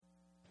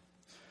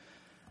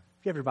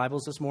If you have your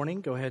Bibles this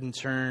morning, go ahead and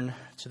turn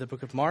to the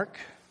book of Mark.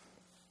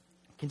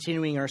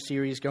 Continuing our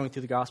series going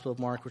through the Gospel of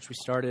Mark, which we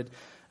started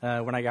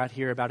when I got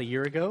here about a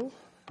year ago.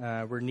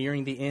 We're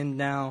nearing the end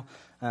now,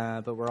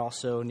 but we're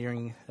also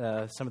nearing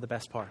some of the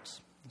best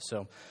parts.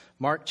 So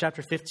Mark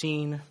chapter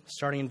 15,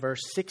 starting in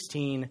verse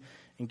 16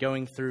 and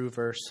going through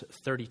verse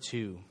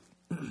 32.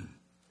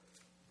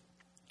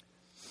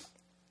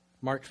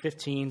 Mark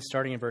 15,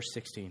 starting in verse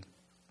 16.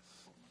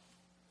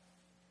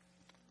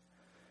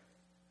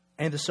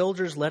 And the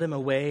soldiers led him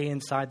away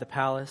inside the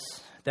palace,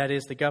 that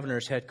is, the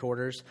governor's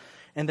headquarters,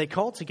 and they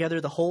called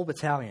together the whole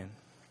battalion.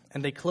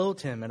 And they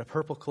clothed him in a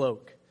purple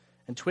cloak,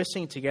 and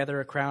twisting together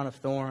a crown of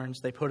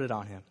thorns, they put it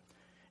on him.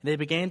 And they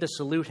began to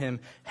salute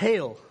him,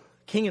 "Hail,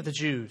 King of the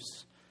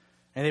Jews!"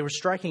 And they were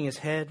striking his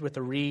head with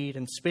a reed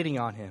and spitting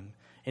on him,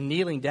 and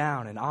kneeling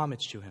down in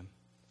homage to him.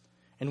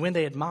 And when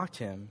they had mocked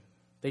him,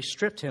 they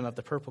stripped him of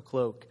the purple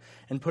cloak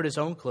and put his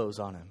own clothes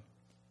on him.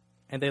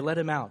 And they led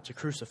him out to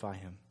crucify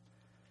him.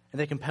 And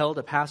they compelled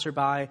a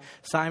passerby,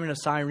 Simon of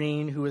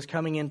Cyrene, who was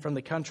coming in from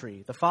the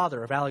country, the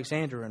father of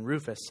Alexander and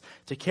Rufus,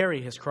 to carry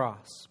his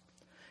cross.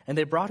 And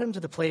they brought him to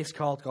the place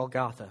called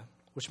Golgotha,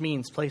 which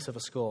means place of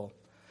a skull.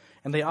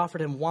 And they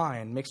offered him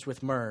wine mixed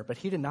with myrrh, but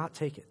he did not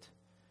take it.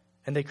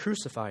 And they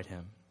crucified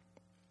him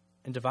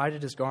and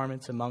divided his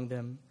garments among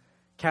them,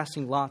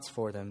 casting lots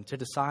for them to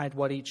decide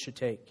what each should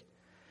take.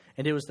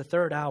 And it was the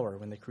third hour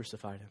when they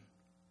crucified him.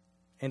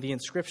 And the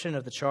inscription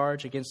of the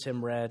charge against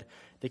him read,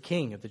 "The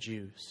King of the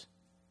Jews."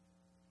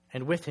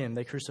 And with him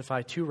they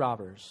crucified two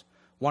robbers,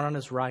 one on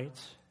his right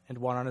and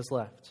one on his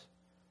left.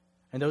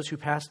 And those who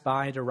passed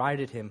by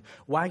derided him,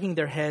 wagging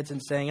their heads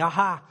and saying,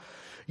 "Aha,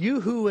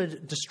 you who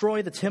would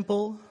destroy the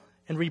temple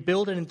and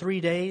rebuild it in 3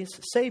 days,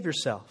 save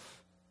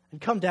yourself and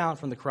come down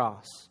from the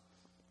cross."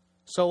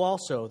 So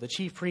also the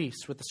chief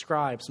priests with the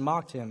scribes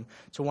mocked him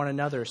to one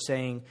another,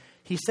 saying,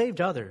 "He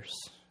saved others.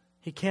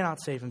 He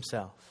cannot save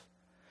himself.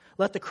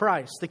 Let the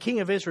Christ, the King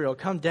of Israel,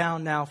 come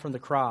down now from the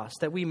cross,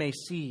 that we may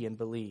see and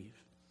believe."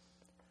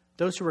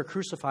 Those who were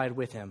crucified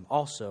with him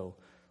also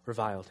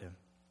reviled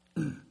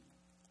him.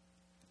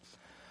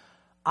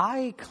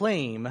 I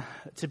claim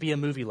to be a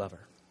movie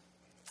lover,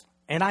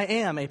 and I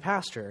am a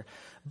pastor,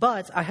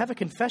 but I have a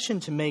confession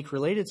to make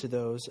related to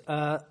those.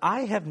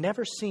 I have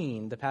never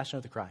seen The Passion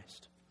of the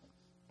Christ,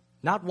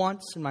 not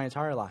once in my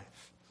entire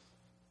life,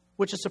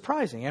 which is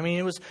surprising. I mean,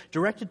 it was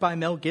directed by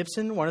Mel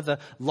Gibson, one of the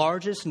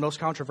largest and most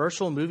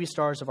controversial movie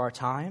stars of our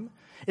time.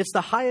 It's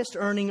the highest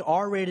earning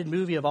R-rated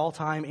movie of all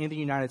time in the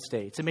United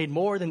States. It made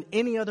more than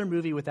any other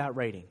movie with that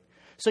rating.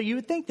 So you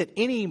would think that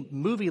any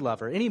movie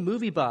lover, any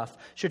movie buff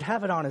should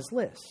have it on his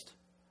list.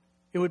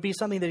 It would be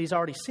something that he's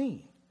already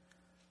seen.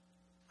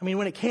 I mean,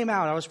 when it came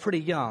out, I was pretty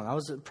young. I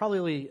was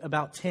probably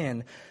about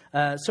 10.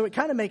 So it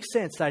kind of makes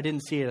sense that I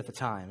didn't see it at the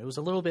time. It was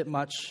a little bit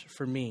much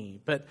for me.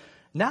 But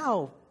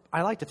now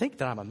I like to think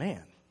that I'm a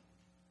man.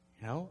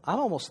 You know, I'm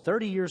almost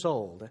 30 years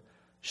old.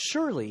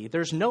 Surely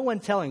there's no one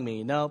telling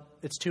me, "No,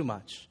 it's too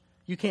much.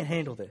 You can't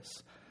handle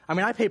this." I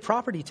mean, I pay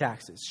property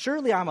taxes.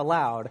 Surely I'm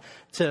allowed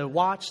to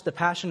watch The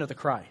Passion of the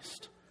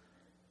Christ.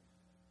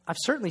 I've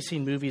certainly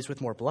seen movies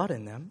with more blood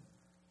in them.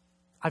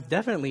 I've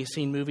definitely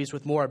seen movies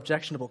with more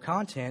objectionable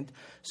content.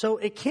 So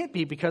it can't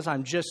be because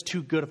I'm just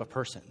too good of a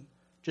person,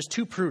 just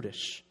too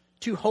prudish,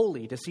 too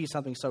holy to see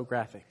something so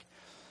graphic.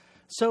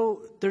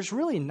 So there's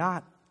really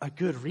not a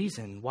good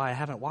reason why I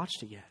haven't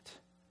watched it yet.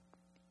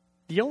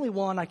 The only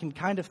one I can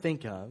kind of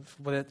think of,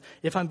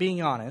 if I'm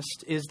being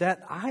honest, is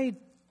that I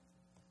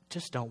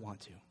just don't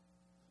want to.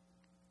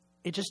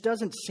 It just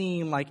doesn't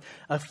seem like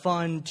a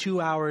fun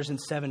 2 hours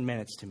and 7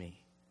 minutes to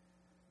me.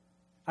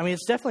 I mean,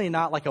 it's definitely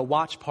not like a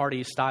watch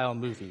party style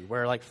movie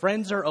where like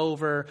friends are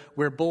over,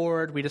 we're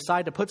bored, we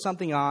decide to put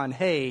something on,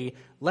 hey,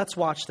 let's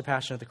watch The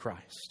Passion of the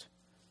Christ.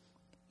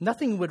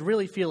 Nothing would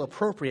really feel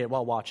appropriate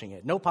while watching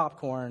it. No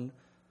popcorn,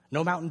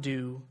 no Mountain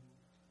Dew.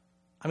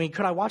 I mean,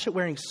 could I watch it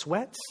wearing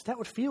sweats? That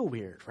would feel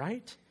weird,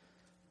 right?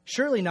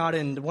 Surely not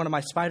in one of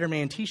my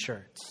Spider-Man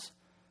t-shirts.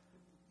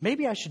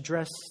 Maybe I should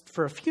dress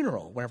for a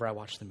funeral whenever I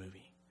watch the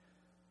movie.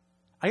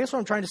 I guess what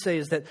I'm trying to say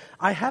is that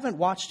I haven't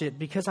watched it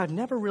because I've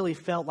never really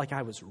felt like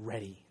I was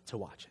ready to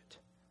watch it.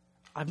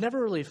 I've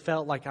never really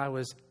felt like I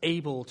was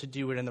able to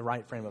do it in the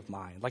right frame of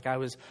mind, like I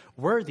was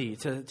worthy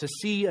to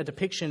see a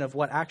depiction of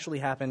what actually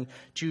happened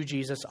to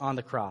Jesus on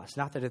the cross.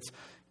 Not that it's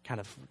kind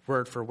of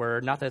word for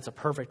word, not that it's a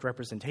perfect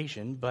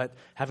representation, but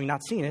having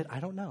not seen it, I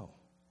don't know.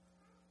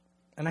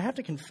 And I have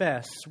to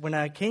confess, when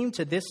I came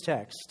to this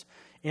text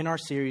in our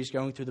series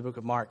going through the book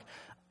of Mark,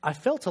 I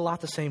felt a lot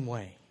the same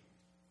way.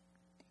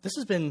 This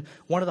has been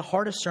one of the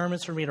hardest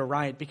sermons for me to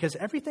write because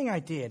everything I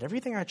did,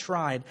 everything I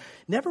tried,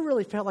 never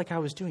really felt like I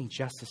was doing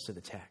justice to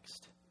the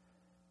text.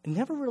 It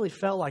never really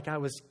felt like I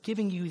was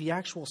giving you the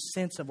actual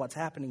sense of what's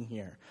happening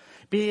here,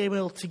 being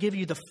able to give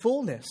you the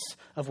fullness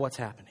of what's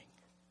happening.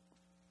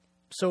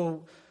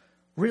 So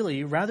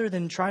really, rather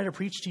than try to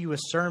preach to you a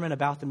sermon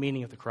about the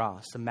meaning of the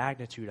cross, the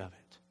magnitude of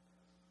it,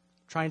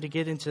 trying to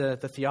get into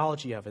the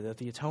theology of it, of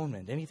the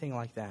atonement, anything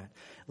like that,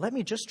 let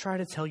me just try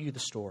to tell you the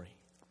story.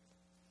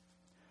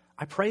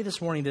 I pray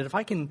this morning that if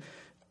I can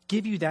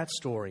give you that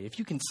story, if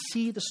you can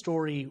see the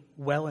story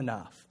well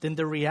enough, then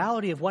the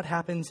reality of what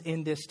happens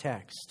in this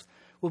text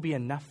will be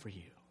enough for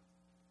you.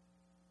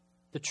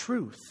 The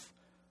truth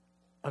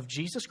of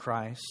Jesus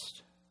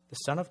Christ, the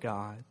Son of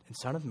God and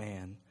Son of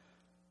Man,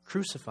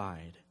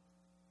 crucified,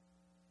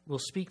 will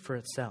speak for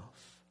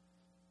itself.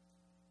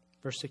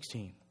 Verse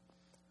 16.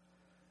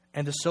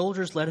 And the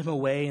soldiers led him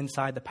away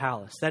inside the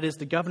palace, that is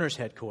the governor's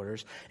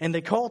headquarters, and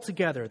they called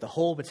together the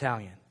whole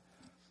battalion.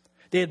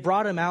 They had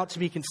brought him out to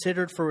be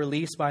considered for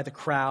release by the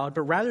crowd,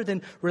 but rather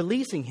than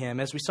releasing him,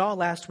 as we saw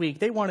last week,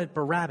 they wanted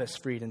Barabbas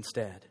freed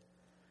instead.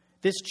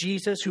 This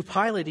Jesus, who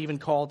Pilate even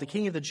called the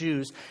King of the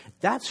Jews,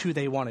 that's who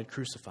they wanted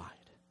crucified.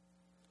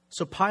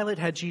 So Pilate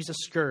had Jesus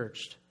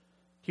scourged.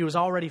 He was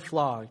already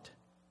flogged.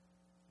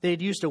 They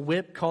had used a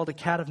whip called a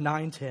cat of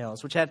nine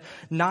tails, which had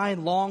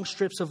 9 long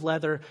strips of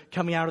leather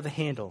coming out of the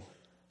handle.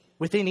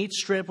 Within each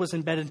strip was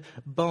embedded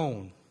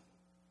bone,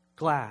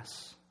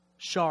 glass,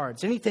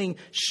 shards, anything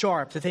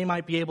sharp that they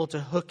might be able to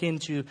hook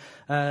into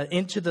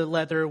the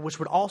leather, which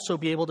would also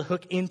be able to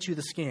hook into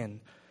the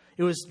skin.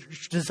 It was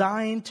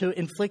designed to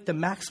inflict the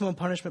maximum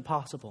punishment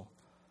possible.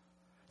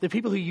 The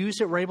people who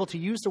used it were able to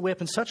use the whip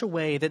in such a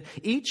way that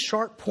each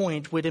sharp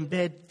point would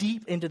embed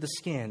deep into the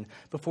skin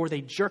before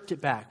they jerked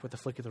it back with a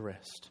flick of the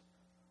wrist,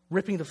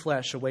 ripping the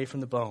flesh away from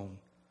the bone,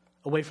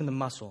 away from the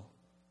muscle,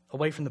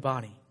 away from the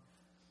body.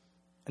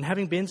 And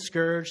having been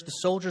scourged, the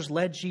soldiers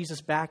led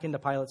Jesus back into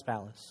Pilate's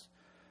palace.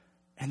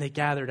 And they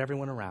gathered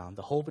everyone around,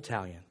 the whole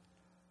battalion,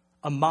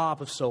 a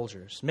mob of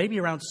soldiers,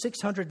 maybe around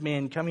 600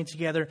 men coming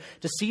together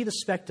to see the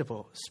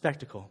spectacle,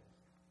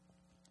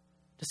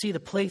 to see the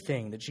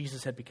plaything that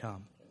Jesus had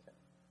become.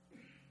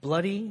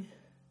 Bloody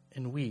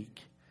and weak,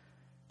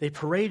 they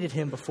paraded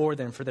him before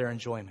them for their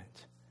enjoyment.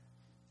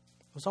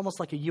 It was almost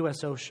like a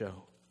USO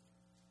show.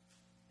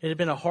 It had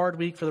been a hard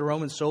week for the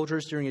Roman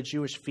soldiers during a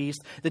Jewish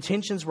feast. The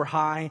tensions were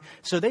high,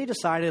 so they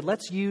decided,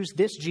 let's use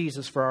this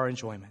Jesus for our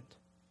enjoyment,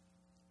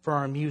 for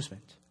our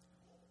amusement,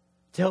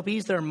 to help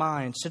ease their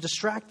minds, to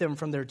distract them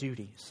from their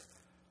duties.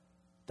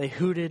 They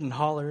hooted and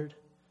hollered,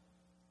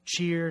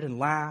 cheered and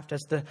laughed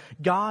as the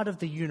God of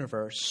the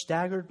universe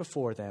staggered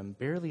before them,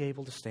 barely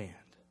able to stand.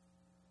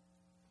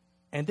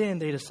 And then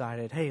they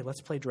decided, hey,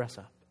 let's play dress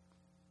up.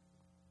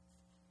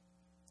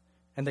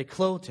 And they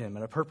clothed him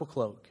in a purple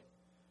cloak,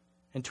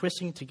 and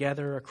twisting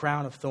together a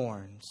crown of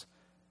thorns,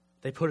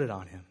 they put it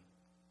on him.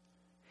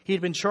 He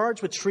had been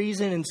charged with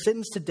treason and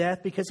sentenced to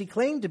death because he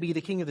claimed to be the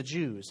king of the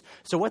Jews.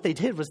 So what they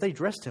did was they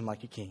dressed him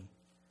like a king.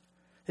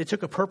 They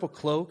took a purple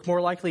cloak,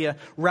 more likely a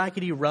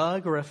raggedy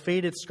rug or a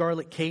faded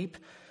scarlet cape,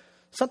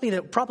 something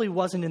that probably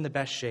wasn't in the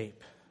best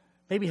shape,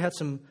 maybe had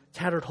some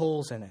tattered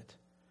holes in it.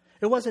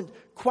 It wasn't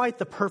quite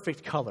the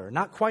perfect color,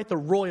 not quite the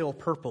royal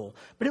purple,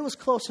 but it was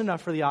close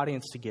enough for the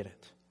audience to get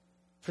it,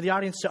 for the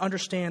audience to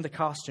understand the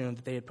costume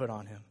that they had put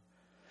on him.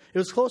 It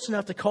was close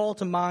enough to call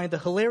to mind the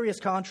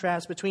hilarious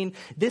contrast between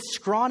this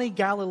scrawny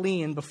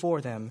Galilean before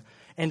them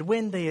and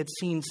when they had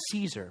seen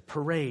Caesar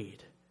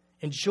parade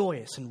in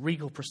joyous and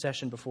regal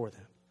procession before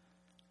them.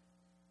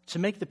 To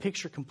make the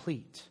picture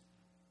complete,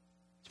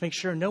 to make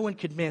sure no one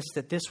could miss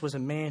that this was a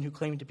man who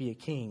claimed to be a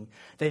king,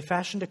 they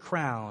fashioned a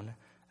crown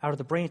out of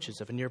the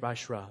branches of a nearby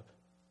shrub.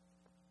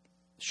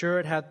 Sure,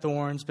 it had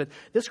thorns, but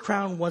this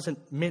crown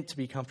wasn't meant to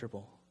be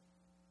comfortable.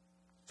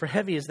 For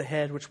heavy is the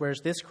head which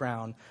wears this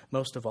crown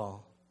most of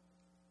all.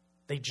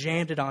 They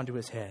jammed it onto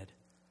his head,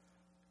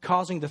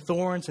 causing the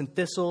thorns and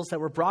thistles that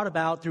were brought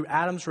about through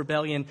Adam's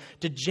rebellion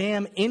to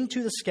jam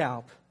into the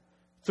scalp,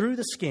 through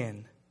the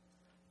skin,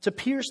 to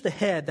pierce the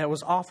head that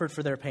was offered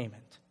for their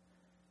payment.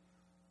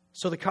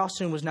 So the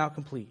costume was now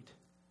complete.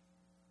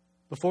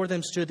 Before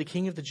them stood the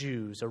King of the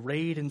Jews,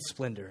 arrayed in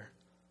splendor,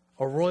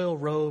 a royal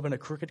robe and a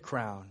crooked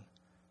crown,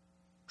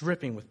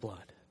 dripping with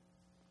blood.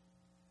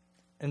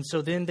 And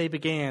so then they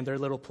began their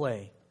little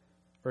play.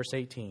 Verse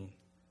 18.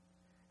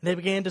 They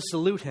began to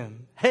salute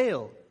him.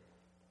 Hail,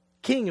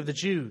 King of the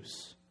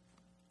Jews.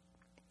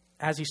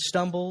 As he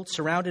stumbled,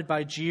 surrounded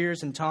by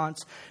jeers and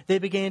taunts, they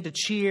began to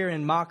cheer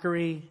in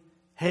mockery.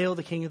 Hail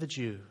the King of the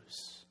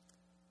Jews.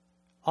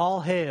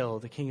 All hail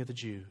the King of the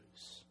Jews.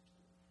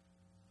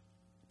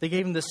 They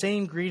gave him the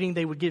same greeting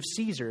they would give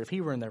Caesar if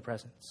he were in their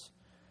presence.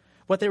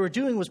 What they were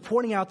doing was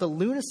pointing out the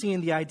lunacy in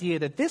the idea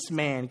that this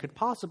man could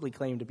possibly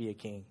claim to be a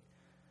king,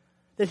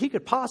 that he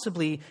could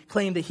possibly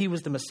claim that he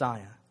was the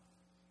Messiah.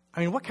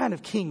 I mean, what kind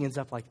of king ends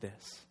up like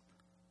this?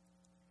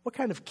 What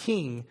kind of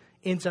king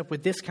ends up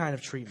with this kind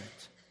of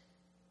treatment?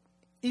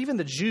 Even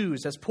the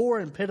Jews, as poor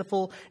and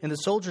pitiful in the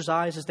soldiers'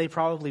 eyes as they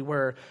probably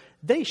were,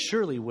 they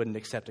surely wouldn't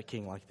accept a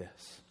king like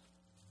this.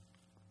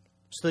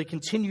 So they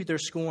continued their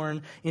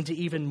scorn into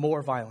even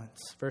more violence.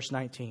 Verse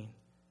 19.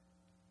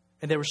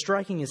 And they were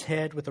striking his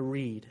head with a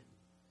reed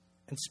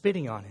and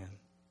spitting on him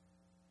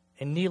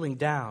and kneeling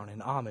down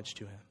in homage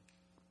to him.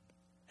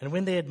 And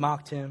when they had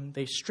mocked him,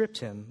 they stripped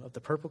him of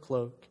the purple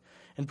cloak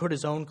and put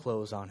his own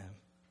clothes on him.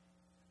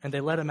 And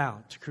they led him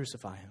out to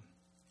crucify him.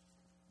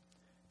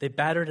 They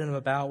battered him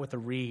about with a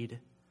reed,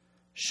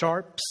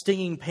 sharp,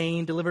 stinging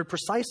pain delivered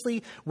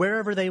precisely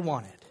wherever they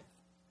wanted.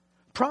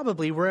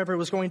 probably wherever it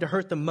was going to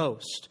hurt the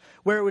most,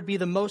 where it would be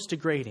the most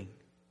degrading,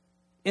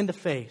 in the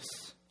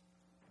face,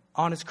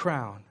 on his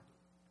crown.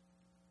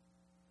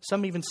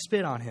 Some even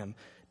spit on him.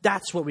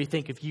 That's what we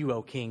think of you,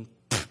 O king.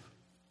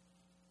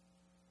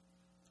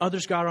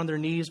 Others got on their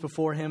knees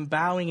before him,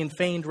 bowing in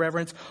feigned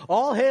reverence.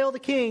 All hail the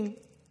king!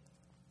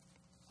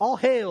 All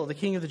hail the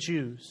King of the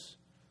Jews!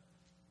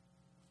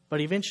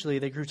 But eventually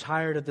they grew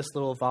tired of this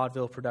little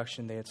vaudeville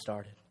production they had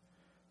started.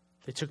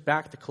 They took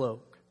back the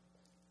cloak,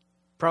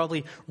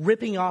 probably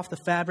ripping off the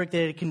fabric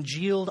that had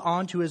congealed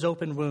onto his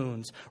open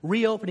wounds,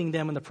 reopening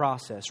them in the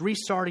process,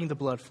 restarting the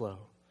blood flow.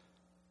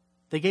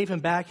 They gave him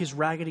back his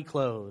raggedy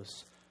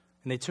clothes,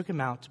 and they took him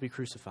out to be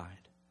crucified.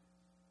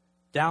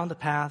 Down the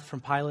path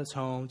from Pilate's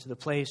home to the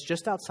place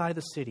just outside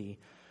the city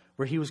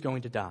where he was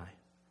going to die.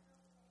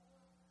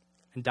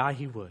 And die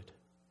he would.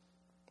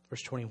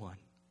 Verse 21.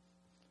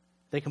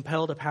 They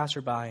compelled a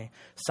passerby,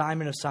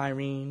 Simon of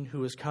Cyrene, who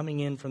was coming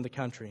in from the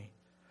country,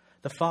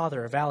 the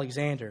father of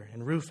Alexander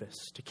and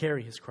Rufus, to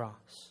carry his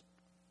cross.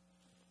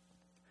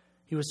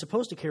 He was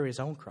supposed to carry his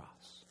own cross.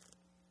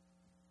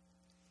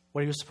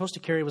 What he was supposed to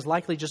carry was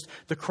likely just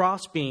the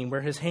crossbeam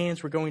where his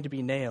hands were going to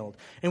be nailed.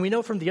 And we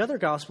know from the other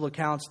gospel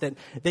accounts that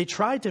they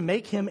tried to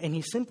make him and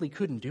he simply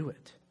couldn't do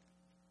it.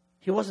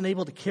 He wasn't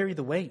able to carry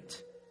the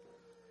weight.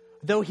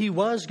 Though he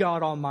was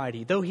God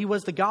Almighty, though he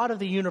was the God of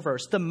the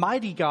universe, the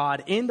mighty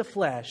God in the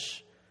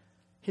flesh,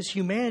 his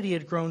humanity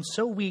had grown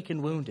so weak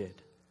and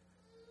wounded.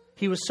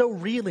 He was so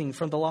reeling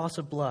from the loss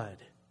of blood,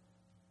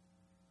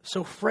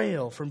 so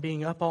frail from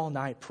being up all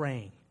night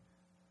praying,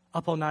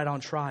 up all night on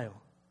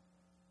trial,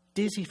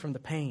 dizzy from the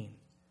pain,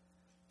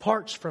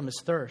 parched from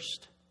his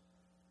thirst,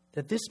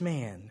 that this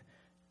man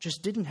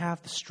just didn't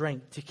have the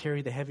strength to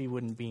carry the heavy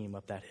wooden beam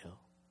up that hill.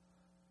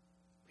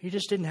 He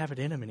just didn't have it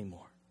in him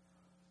anymore.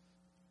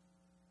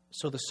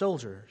 So the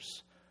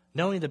soldiers,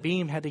 knowing the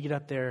beam had to get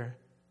up there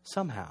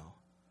somehow,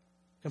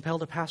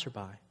 compelled a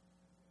passerby.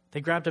 They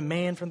grabbed a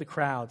man from the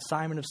crowd,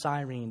 Simon of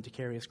Cyrene, to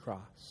carry his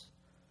cross.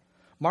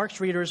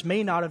 Mark's readers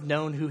may not have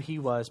known who he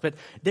was, but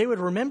they would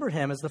remember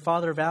him as the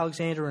father of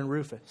Alexander and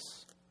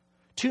Rufus.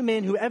 Two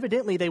men who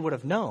evidently they would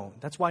have known.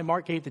 That's why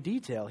Mark gave the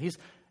detail.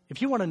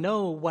 If you want to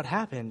know what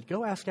happened,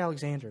 go ask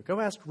Alexander.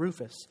 Go ask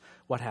Rufus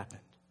what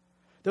happened.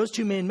 Those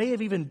two men may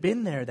have even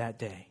been there that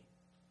day.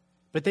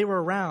 But they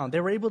were around. They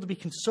were able to be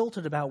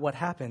consulted about what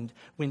happened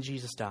when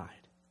Jesus died.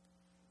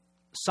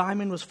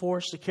 Simon was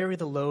forced to carry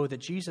the load that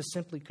Jesus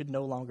simply could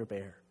no longer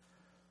bear.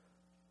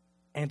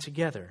 And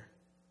together,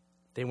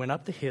 they went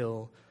up the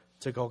hill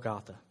to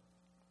Golgotha.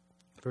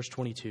 Verse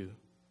 22.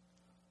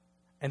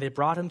 And they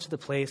brought him to the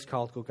place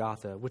called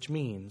Golgotha, which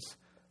means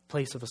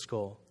place of a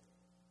skull.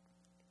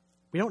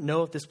 We don't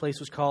know if this place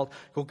was called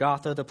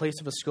Golgotha, the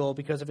place of a skull,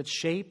 because of its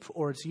shape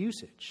or its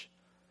usage.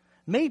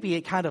 Maybe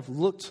it kind of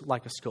looked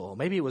like a skull.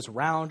 Maybe it was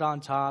round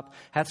on top,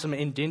 had some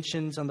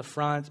indentions on the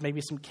front,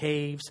 maybe some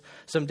caves,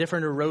 some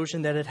different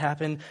erosion that had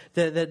happened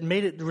that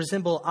made it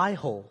resemble eye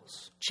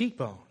holes,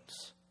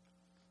 cheekbones.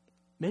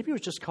 Maybe it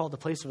was just called the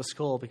place of a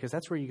skull because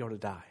that's where you go to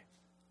die.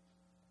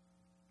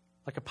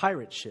 Like a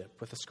pirate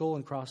ship with a skull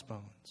and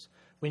crossbones.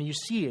 When you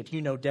see it,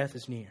 you know death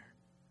is near.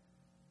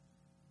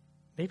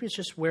 Maybe it's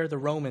just where the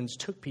Romans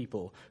took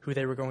people who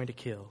they were going to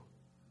kill.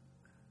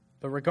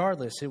 But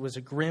regardless, it was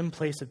a grim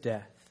place of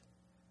death.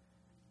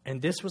 And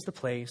this was the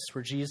place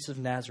where Jesus of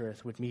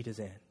Nazareth would meet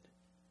his end.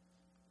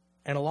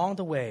 And along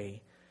the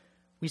way,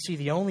 we see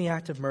the only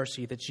act of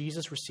mercy that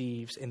Jesus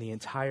receives in the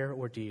entire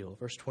ordeal.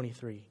 Verse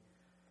 23.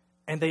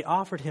 And they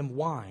offered him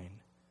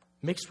wine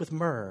mixed with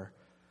myrrh,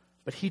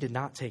 but he did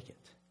not take it.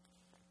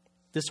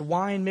 This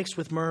wine mixed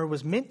with myrrh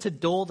was meant to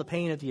dull the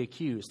pain of the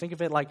accused. Think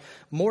of it like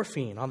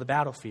morphine on the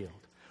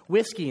battlefield,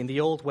 whiskey in the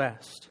Old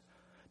West.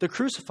 The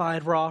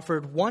crucified were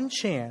offered one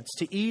chance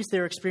to ease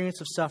their experience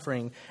of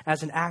suffering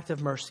as an act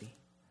of mercy.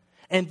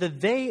 And the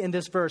they in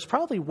this verse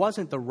probably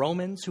wasn't the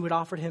Romans who had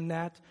offered him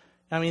that.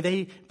 I mean,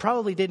 they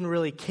probably didn't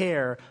really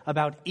care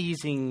about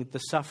easing the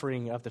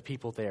suffering of the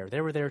people there. They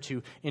were there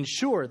to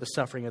ensure the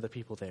suffering of the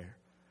people there.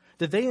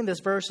 The they in this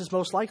verse is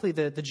most likely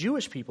the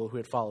Jewish people who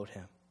had followed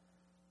him.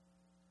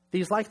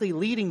 These likely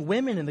leading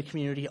women in the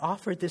community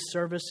offered this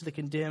service to the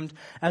condemned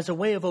as a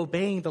way of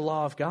obeying the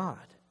law of God.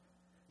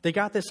 They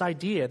got this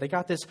idea, they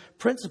got this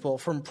principle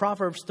from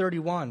Proverbs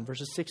 31,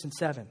 verses 6 and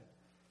 7. It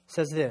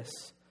says this,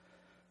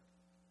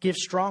 give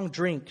strong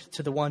drink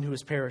to the one who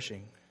is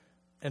perishing,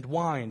 and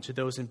wine to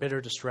those in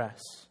bitter distress.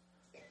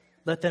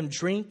 Let them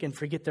drink and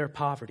forget their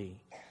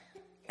poverty,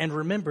 and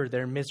remember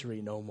their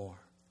misery no more.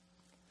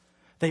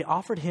 They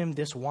offered him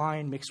this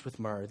wine mixed with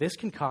myrrh, this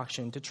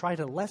concoction, to try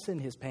to lessen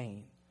his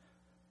pain,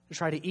 to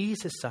try to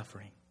ease his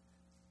suffering.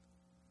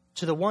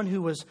 To the one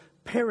who was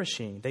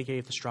perishing, they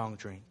gave the strong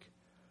drink.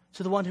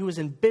 To the one who was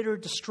in bitter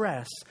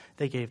distress,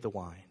 they gave the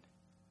wine.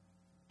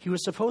 He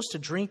was supposed to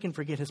drink and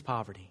forget his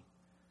poverty.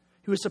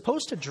 He was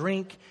supposed to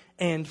drink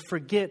and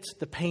forget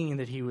the pain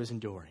that he was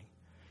enduring.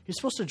 He was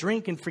supposed to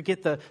drink and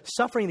forget the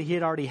suffering that he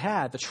had already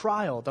had, the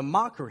trial, the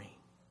mockery.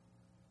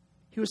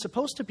 He was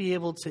supposed to be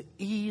able to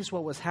ease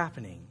what was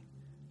happening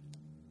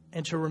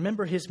and to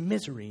remember his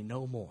misery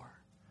no more.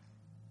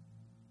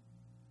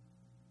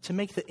 to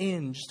make the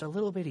end just a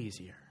little bit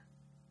easier,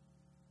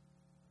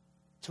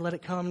 to let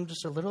it come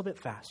just a little bit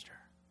faster,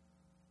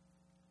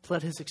 to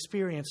let his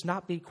experience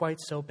not be quite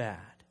so bad.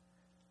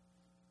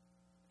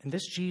 And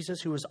this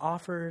Jesus, who was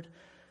offered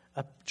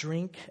a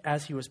drink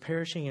as he was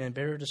perishing in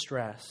bitter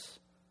distress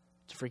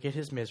to forget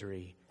his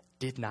misery,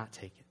 did not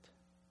take it.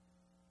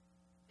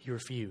 He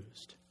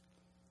refused.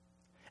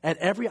 At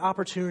every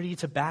opportunity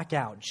to back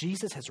out,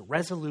 Jesus has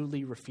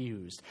resolutely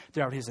refused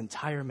throughout his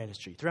entire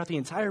ministry. Throughout the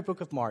entire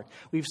book of Mark,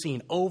 we've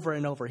seen over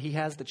and over, he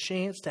has the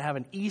chance to have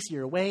an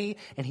easier way,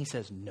 and he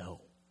says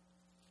no.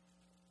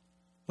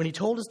 When he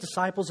told his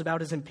disciples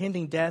about his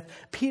impending death,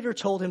 Peter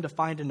told him to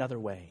find another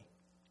way.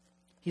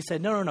 He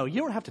said, no,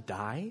 you don't have to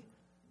die.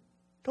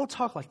 Don't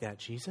talk like that,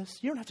 Jesus.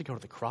 You don't have to go to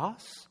the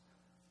cross.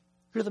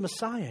 You're the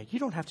Messiah. You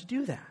don't have to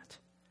do that.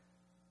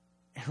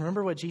 And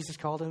remember what Jesus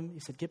called him? He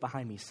said, get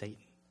behind me, Satan.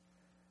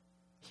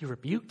 He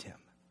rebuked him.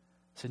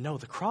 He said, no,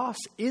 the cross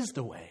is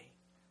the way.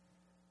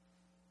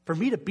 For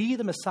me to be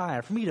the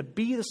Messiah, for me to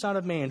be the Son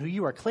of Man, who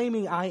you are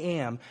claiming I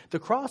am, the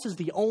cross is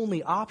the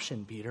only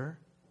option, Peter.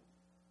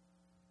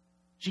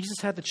 Jesus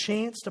had the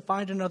chance to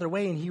find another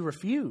way, and he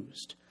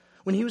refused.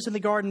 When he was in the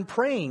garden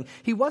praying,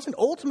 he wasn't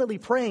ultimately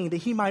praying that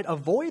he might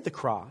avoid the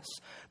cross,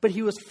 but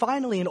he was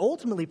finally and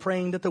ultimately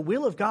praying that the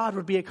will of God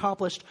would be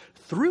accomplished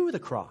through the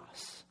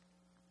cross.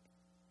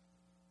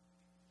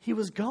 He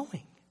was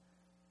going.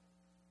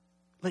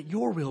 Let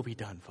your will be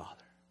done,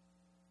 Father.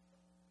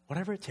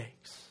 Whatever it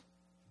takes.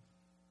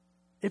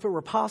 If it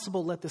were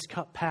possible, let this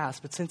cup pass,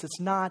 but since it's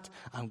not,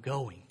 I'm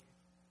going.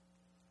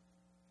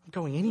 I'm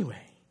going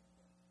anyway.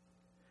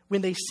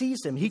 When they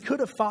seized him, he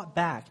could have fought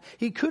back.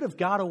 He could have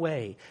got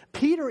away.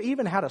 Peter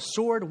even had a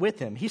sword with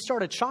him. He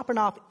started chopping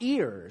off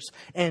ears.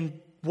 And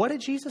what did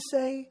Jesus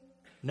say?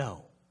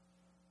 No.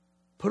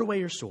 Put away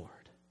your sword.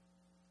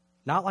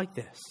 Not like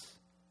this.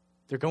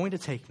 They're going to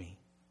take me.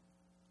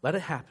 Let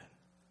it happen.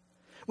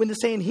 When the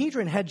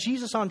Sanhedrin had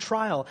Jesus on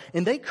trial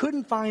and they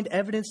couldn't find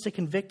evidence to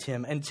convict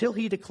him until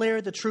he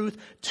declared the truth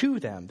to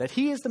them, that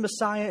he is the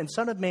Messiah and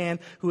Son of Man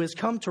who has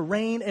come to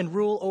reign and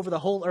rule over the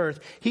whole earth,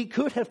 he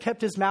could have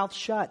kept his mouth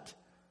shut.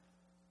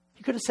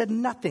 He could have said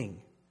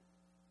nothing.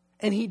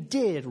 And he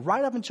did,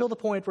 right up until the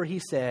point where he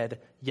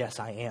said, yes,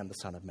 I am the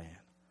Son of Man.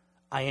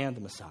 I am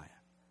the Messiah.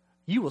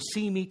 You will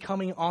see me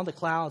coming on the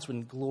clouds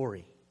in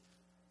glory.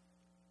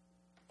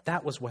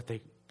 That was what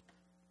they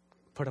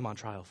put him on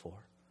trial for.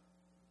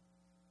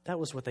 That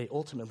was what they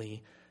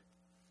ultimately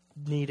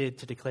needed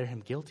to declare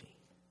him guilty.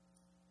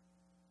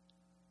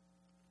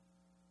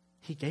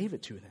 He gave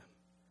it to them.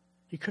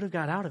 He could have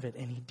got out of it,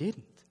 and he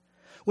didn't.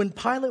 When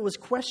Pilate was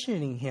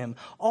questioning him,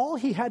 all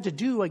he had to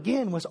do,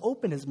 again, was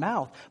open his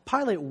mouth.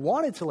 Pilate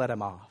wanted to let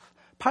him off.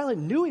 Pilate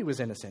knew he was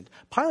innocent.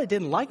 Pilate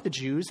didn't like the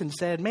Jews and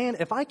said, man,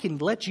 if I can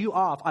let you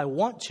off, I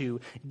want to.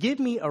 Give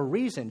me a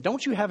reason.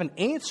 Don't you have an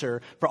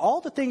answer for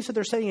all the things that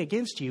they're saying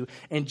against you?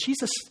 And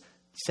Jesus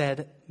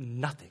said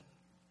nothing.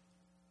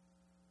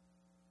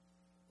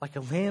 Like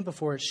a lamb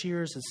before its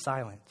shears is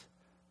silent.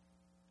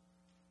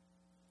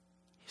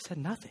 He said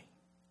nothing.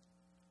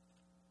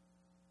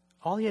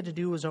 All he had to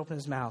do was open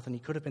his mouth and he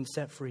could have been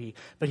set free,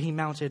 but he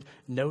mounted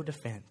no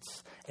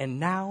defense. And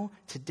now,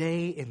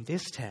 today in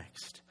this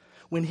text,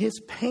 when his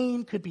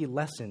pain could be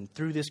lessened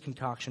through this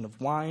concoction of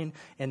wine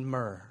and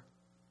myrrh,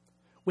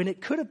 when it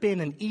could have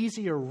been an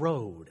easier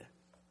road,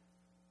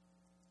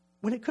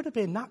 when it could have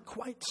been not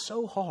quite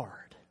so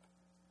hard,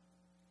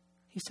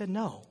 he said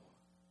no.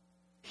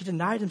 He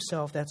denied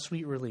himself that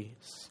sweet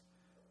release.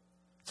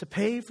 To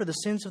pay for the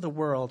sins of the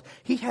world,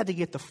 he had to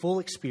get the full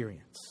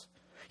experience.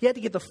 He had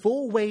to get the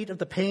full weight of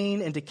the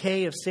pain and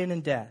decay of sin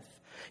and death.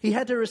 He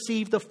had to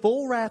receive the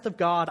full wrath of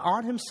God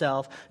on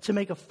himself to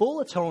make a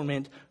full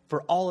atonement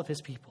for all of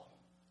his people.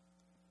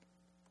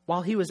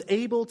 While he was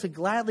able to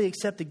gladly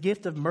accept the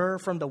gift of myrrh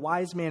from the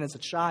wise man as a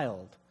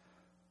child,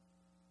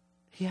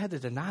 he had to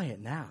deny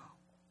it now.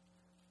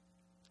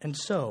 And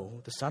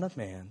so, the Son of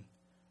Man,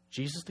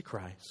 Jesus the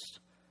Christ,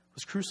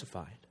 was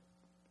crucified.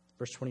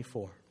 Verse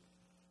 24.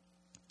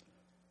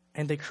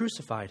 And they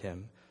crucified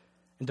him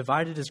and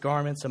divided his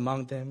garments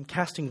among them,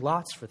 casting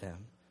lots for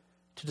them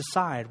to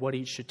decide what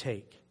each should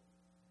take.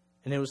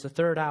 And it was the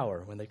third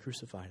hour when they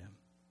crucified him.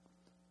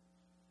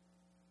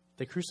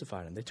 They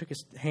crucified him. They took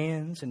his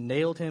hands and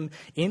nailed him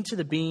into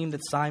the beam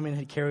that Simon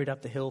had carried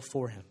up the hill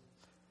for him.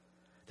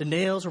 The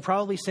nails were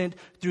probably sent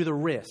through the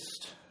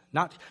wrist,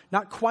 not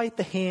quite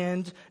the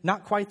hand,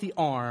 not quite the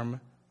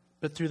arm,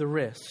 but through the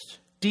wrist,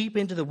 deep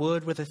into the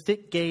wood with a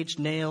thick gauged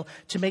nail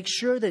to make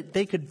sure that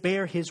they could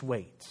bear his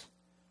weight.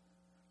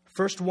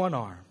 First one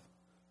arm.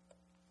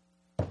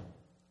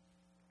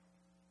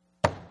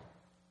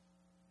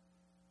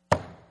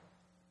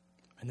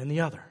 And then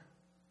the other.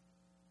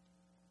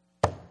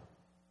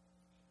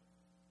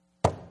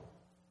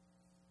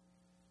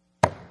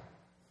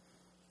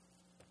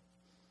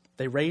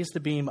 They raised the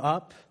beam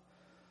up,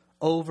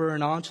 over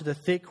and onto the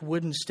thick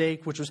wooden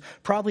stake, which was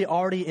probably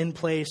already in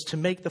place to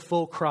make the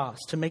full cross,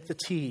 to make the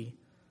T.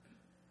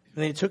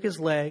 And they took his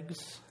legs,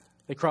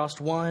 they crossed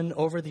one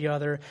over the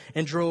other,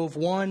 and drove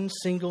one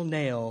single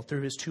nail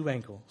through his two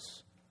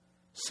ankles.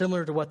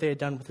 similar to what they had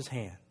done with his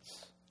hands.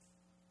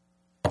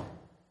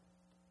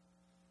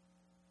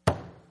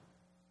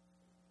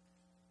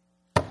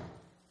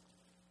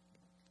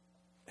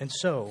 And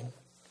so,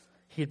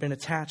 he had been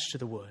attached to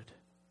the wood.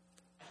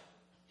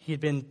 He had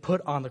been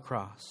put on the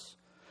cross.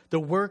 The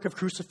work of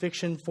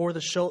crucifixion for the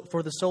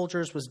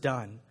soldiers was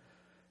done.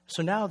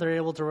 So now they're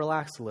able to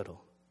relax a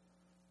little.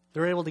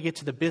 They're able to get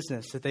to the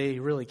business that they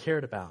really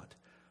cared about.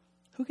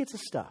 Who gets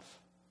his stuff?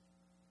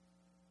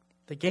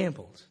 They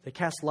gambled. They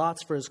cast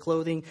lots for his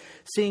clothing,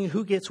 seeing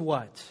who gets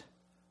what.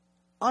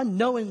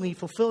 Unknowingly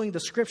fulfilling the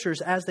scriptures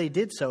as they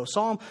did so.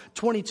 Psalm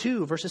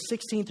 22, verses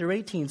 16 through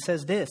 18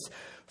 says this,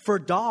 "For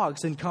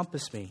dogs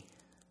encompass me.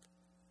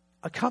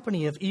 A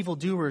company of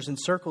evildoers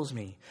encircles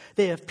me.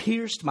 They have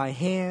pierced my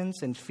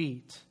hands and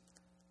feet.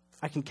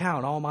 I can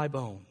count all my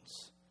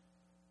bones.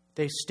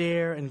 They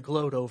stare and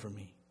gloat over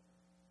me.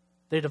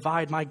 They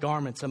divide my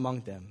garments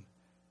among them,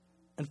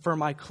 and for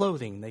my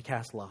clothing they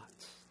cast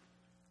lots."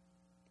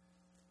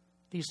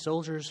 These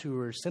soldiers who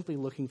were simply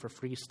looking for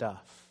free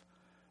stuff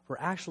were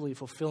actually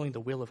fulfilling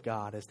the will of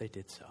God as they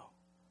did so.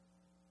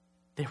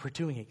 They were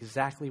doing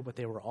exactly what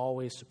they were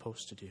always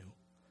supposed to do,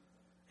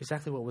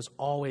 exactly what was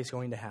always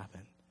going to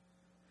happen.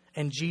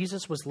 And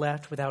Jesus was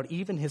left without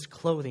even his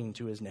clothing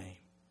to his name.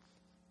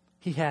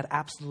 He had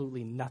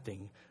absolutely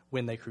nothing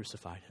when they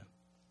crucified him.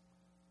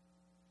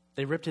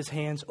 They ripped his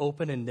hands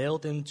open and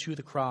nailed him to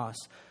the cross.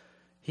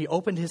 He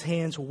opened his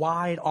hands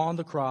wide on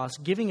the cross,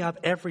 giving up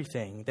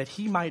everything that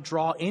he might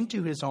draw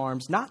into his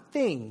arms, not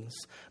things,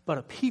 but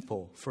a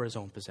people for his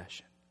own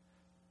possession.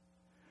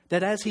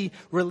 That as he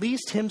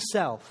released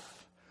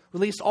himself,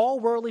 released all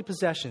worldly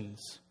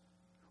possessions,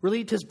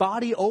 released his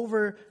body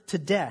over to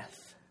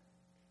death,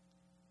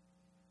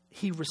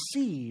 he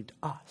received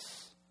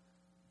us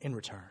in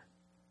return.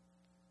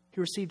 He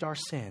received our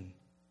sin.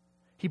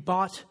 He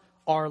bought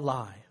our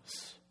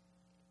lives.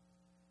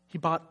 He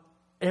bought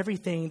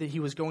everything that he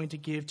was going to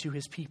give to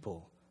his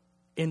people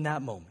in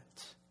that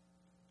moment.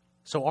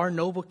 So our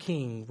noble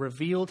king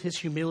revealed his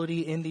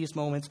humility in these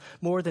moments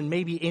more than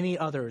maybe any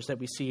others that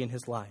we see in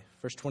his life.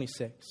 Verse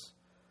 26.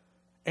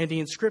 And the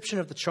inscription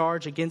of the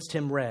charge against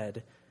him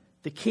read,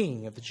 "The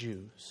King of the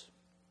Jews."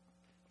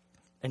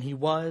 And he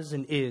was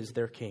and is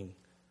their king.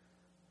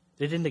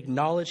 They didn't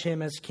acknowledge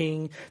him as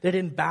king. They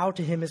didn't bow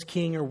to him as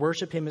king or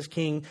worship him as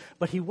king,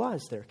 but he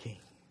was their king.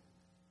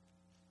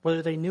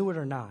 Whether they knew it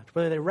or not,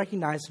 whether they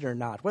recognized it or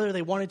not, whether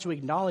they wanted to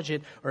acknowledge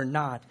it or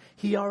not,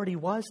 he already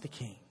was the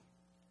king.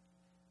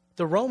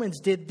 The Romans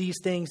did these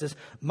things as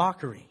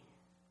mockery,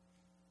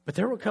 but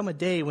there will come a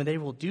day when they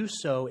will do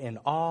so in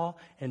awe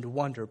and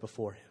wonder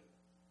before him,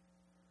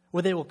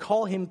 where they will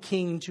call him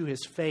king to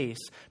his face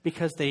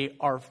because they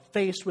are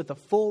faced with the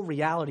full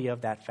reality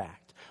of that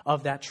fact,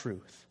 of that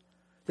truth.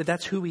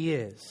 That's who he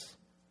is.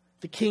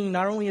 The king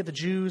not only of the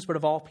Jews, but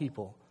of all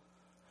people.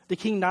 The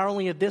king not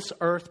only of this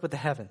earth, but the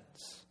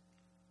heavens.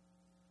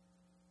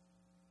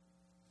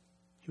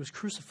 He was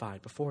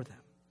crucified before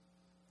them.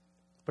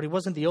 But he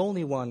wasn't the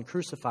only one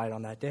crucified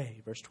on that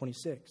day. Verse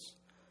 26.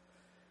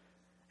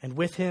 And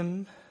with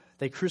him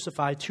they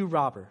crucified two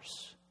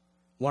robbers,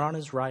 one on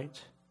his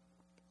right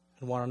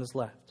and one on his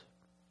left.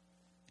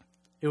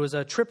 It was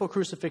a triple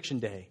crucifixion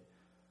day.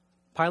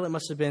 Pilate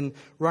must have been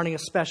running a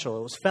special.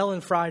 It was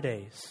Felon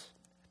Fridays.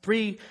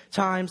 3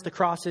 times the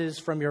crosses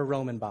from your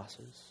Roman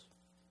bosses.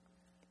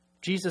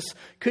 Jesus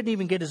couldn't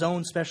even get his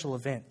own special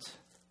event.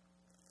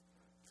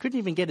 Couldn't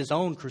even get his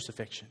own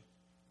crucifixion.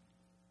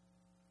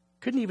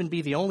 Couldn't even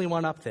be the only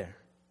one up there.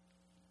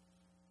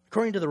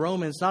 According to the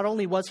Romans, not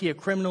only was he a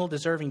criminal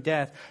deserving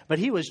death, but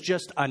he was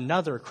just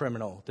another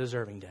criminal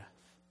deserving death.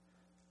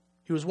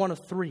 He was one of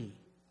 3.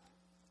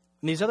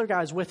 And these other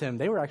guys with him,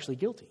 they were actually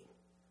guilty.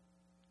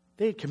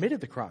 They had committed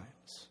the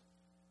crimes.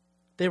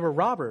 They were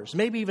robbers,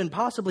 maybe even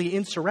possibly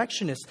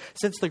insurrectionists,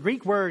 since the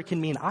Greek word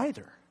can mean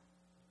either.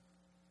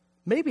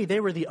 Maybe they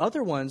were the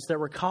other ones that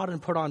were caught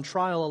and put on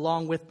trial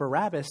along with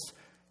Barabbas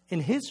in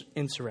his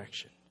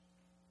insurrection.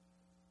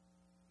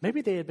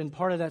 Maybe they had been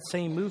part of that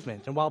same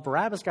movement, and while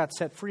Barabbas got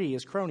set free,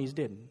 his cronies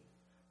didn't.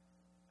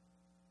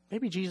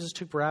 Maybe Jesus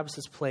took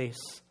Barabbas' place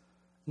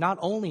not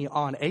only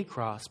on a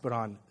cross, but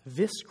on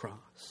this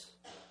cross.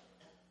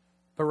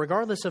 But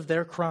regardless of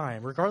their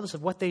crime, regardless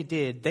of what they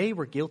did, they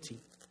were guilty,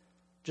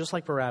 just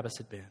like Barabbas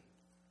had been.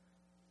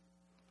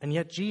 And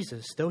yet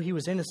Jesus, though he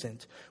was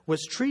innocent,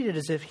 was treated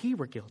as if he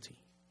were guilty.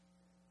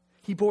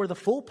 He bore the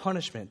full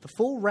punishment, the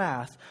full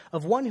wrath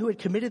of one who had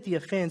committed the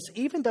offense,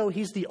 even though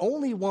he's the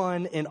only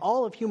one in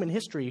all of human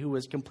history who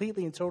was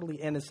completely and totally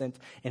innocent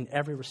in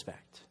every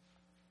respect.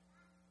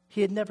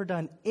 He had never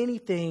done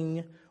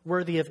anything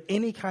worthy of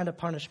any kind of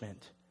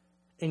punishment,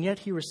 and yet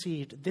he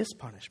received this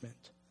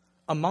punishment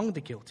among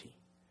the guilty.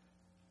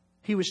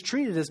 He was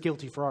treated as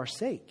guilty for our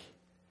sake.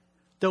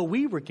 Though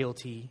we were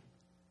guilty,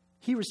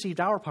 he received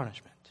our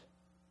punishment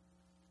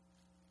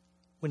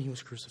when he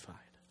was crucified.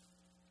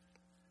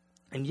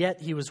 And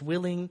yet he was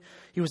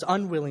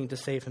unwilling to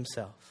save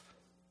himself.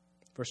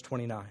 Verse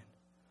 29.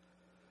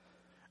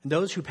 And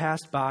those who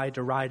passed by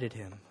derided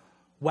him,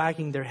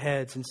 wagging their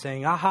heads and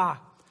saying,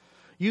 "Aha,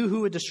 You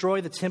who would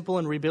destroy the temple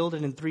and rebuild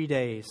it in 3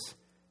 days,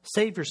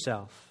 save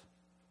yourself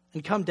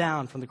and come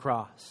down from the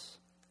cross.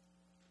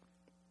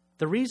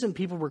 The reason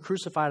people were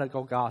crucified at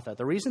Golgotha,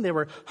 the reason they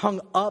were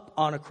hung up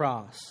on a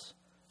cross,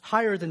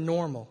 higher than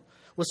normal,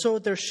 was so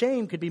that their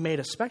shame could be made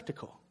a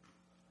spectacle.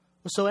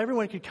 So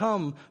everyone could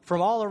come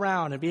from all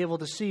around and be able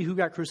to see who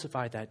got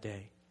crucified that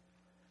day.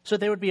 So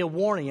there would be a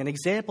warning, an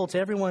example to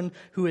everyone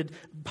who had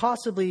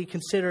possibly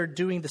considered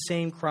doing the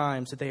same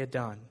crimes that they had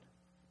done.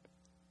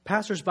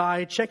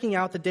 Passers-by, checking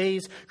out the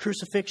day's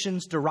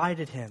crucifixions,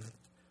 derided him.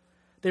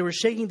 They were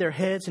shaking their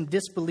heads in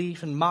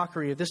disbelief and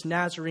mockery of this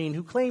Nazarene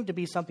who claimed to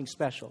be something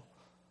special.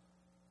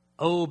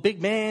 Oh,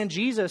 big man,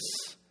 Jesus,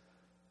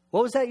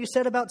 what was that you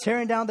said about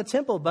tearing down the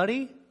temple,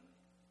 buddy?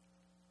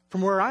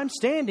 From where I'm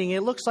standing,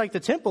 it looks like the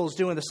temple's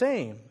doing the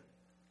same.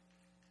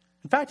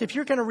 In fact, if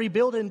you're going to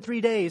rebuild it in 3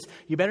 days,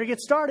 you better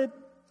get started.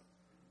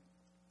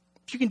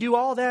 If you can do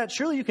all that,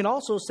 surely you can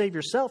also save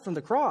yourself from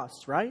the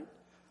cross, right?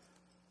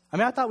 I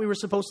mean, I thought we were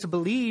supposed to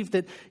believe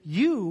that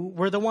you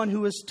were the one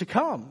who was to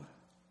come.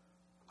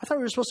 I thought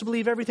we were supposed to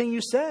believe everything you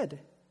said.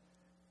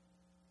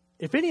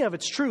 If any of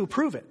it's true,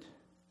 prove it.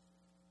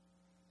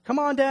 Come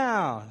on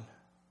down.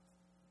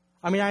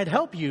 I mean, I'd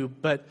help you,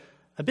 but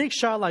a big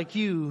shot like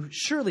you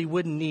surely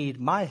wouldn't need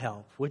my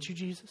help, would you,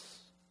 Jesus?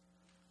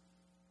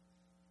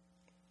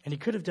 And he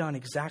could have done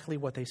exactly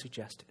what they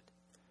suggested.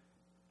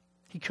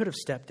 He could have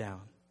stepped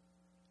down,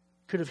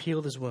 could have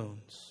healed his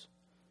wounds,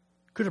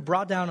 could have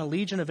brought down a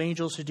legion of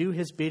angels to do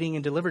his bidding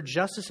and delivered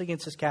justice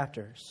against his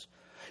captors.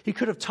 He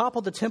could have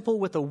toppled the temple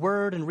with a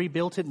word and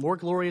rebuilt it more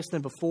glorious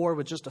than before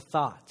with just a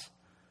thought.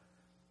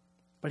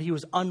 But he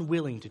was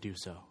unwilling to do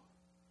so.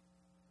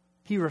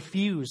 He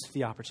refused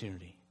the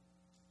opportunity.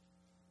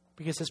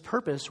 Because his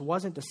purpose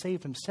wasn't to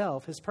save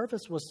himself. His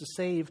purpose was to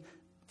save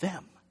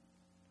them.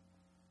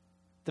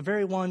 The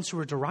very ones who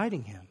were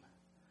deriding him.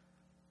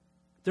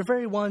 The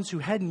very ones who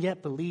hadn't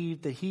yet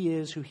believed that he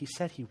is who he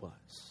said he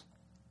was.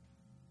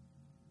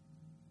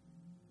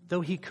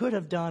 Though he could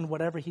have done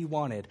whatever he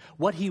wanted,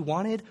 what he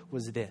wanted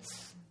was this.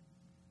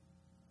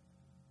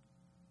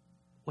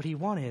 What he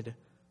wanted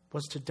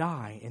was to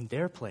die in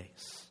their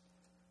place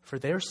for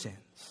their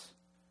sins,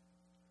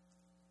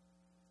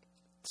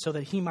 so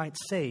that he might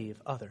save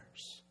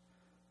others.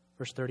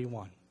 Verse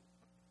 31.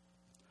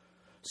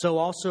 So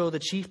also the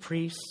chief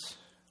priests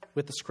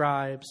with the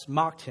scribes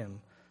mocked him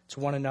to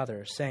one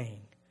another,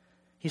 saying,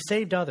 he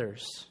saved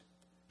others,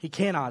 he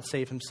cannot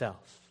save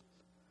himself.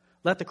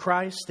 Let the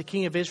Christ, the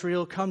King of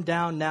Israel, come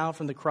down now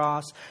from the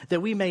cross,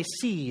 that we may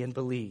see and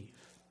believe.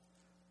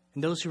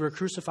 And those who were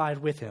crucified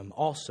with him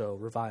also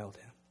reviled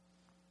him.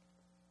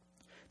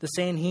 The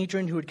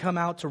Sanhedrin, who had come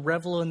out to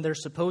revel in their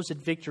supposed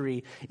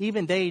victory,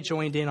 even they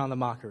joined in on the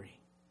mockery.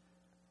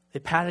 They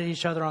patted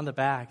each other on the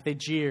back. They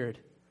jeered.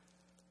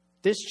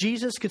 This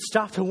Jesus could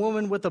stop the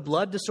woman with the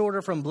blood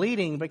disorder from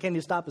bleeding, but can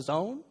he stop his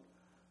own?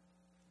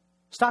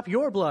 Stop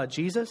your blood,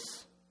 Jesus.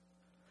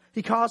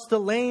 He caused the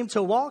lame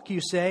to walk, you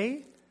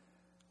say.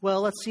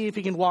 Well, let's see if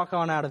he can walk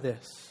on out of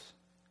this.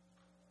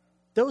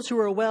 Those who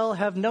are well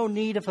have no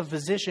need of a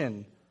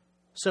physician,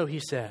 so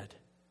he said.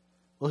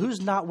 Well, who's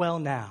not well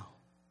now?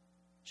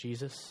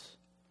 Jesus.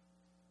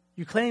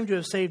 You claim to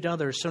have saved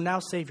others, so now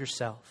save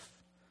yourself.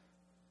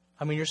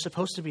 I mean, you're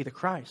supposed to be the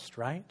Christ,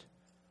 right?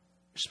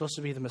 You're supposed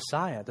to be the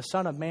Messiah, the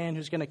Son of Man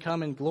who's going to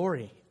come in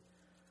glory.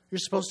 You're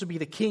supposed to be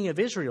the King of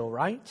Israel,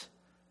 right?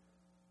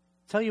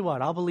 Tell you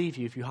what, I'll believe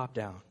you if you hop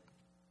down.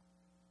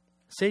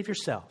 Save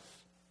yourself.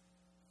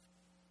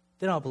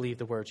 Then I'll believe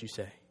the words you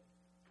say.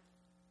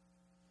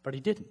 But he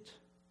didn't.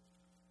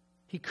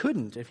 He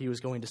couldn't if he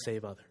was going to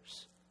save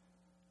others.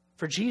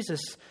 For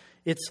Jesus,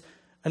 it's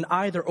an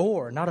either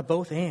or, not a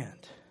both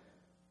and.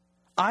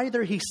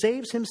 Either he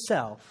saves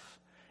himself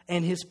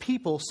and his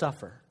people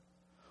suffer,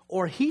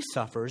 or he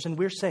suffers and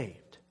we're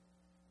saved.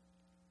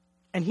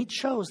 And he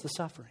chose the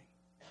suffering.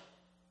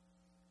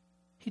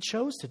 He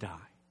chose to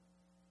die.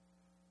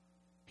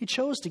 He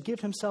chose to give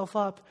himself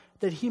up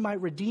that he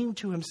might redeem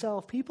to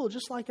himself people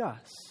just like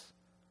us.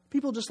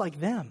 People just like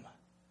them.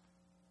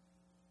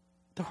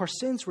 Though our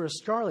sins were as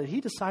scarlet, he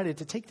decided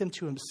to take them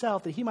to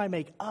himself that he might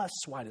make us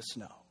white as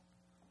snow.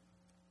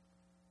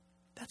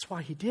 That's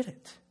why he did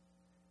it.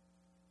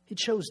 He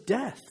chose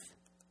death.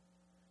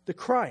 The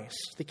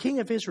Christ, the King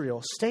of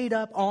Israel, stayed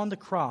up on the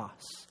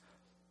cross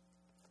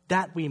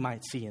that we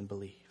might see and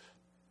believe.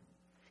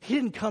 He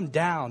didn't come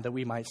down that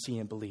we might see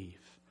and believe.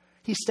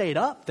 He stayed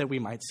up that we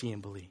might see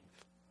and believe.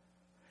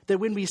 That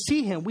when we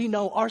see him, we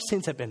know our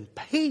sins have been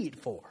paid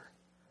for.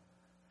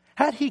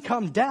 Had he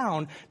come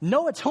down,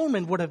 no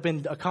atonement would have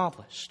been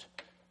accomplished.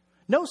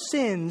 No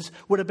sins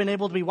would have been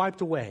able to be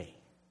wiped away.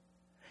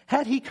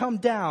 Had he come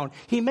down,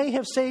 he may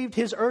have saved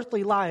his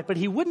earthly life, but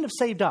he wouldn't have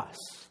saved us.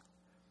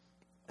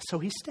 So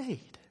he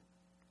stayed.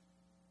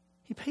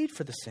 He paid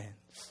for the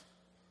sins.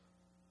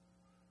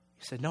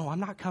 He said, no, I'm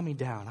not coming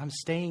down. I'm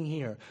staying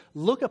here.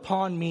 Look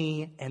upon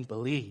me and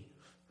believe.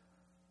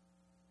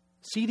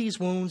 See these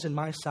wounds in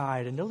my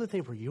side and know that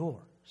they were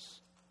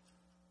yours.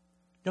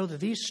 Know that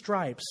these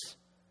stripes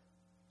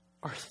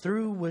are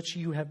through which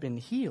you have been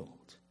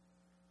healed.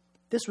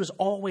 This was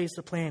always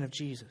the plan of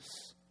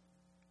Jesus.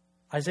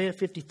 Isaiah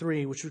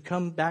 53, which we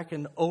come back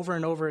and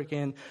over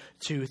again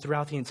to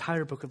throughout the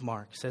entire book of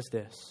Mark, says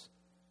this,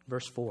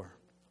 verse 4.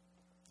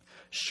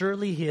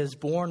 Surely he has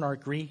borne our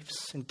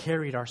griefs and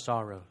carried our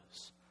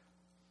sorrows.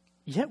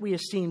 Yet we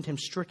esteemed him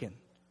stricken,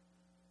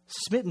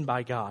 smitten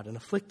by God, and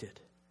afflicted.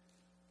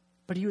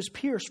 But he was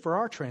pierced for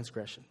our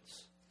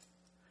transgressions.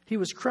 He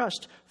was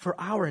crushed for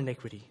our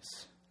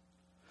iniquities.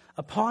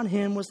 Upon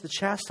him was the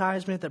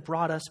chastisement that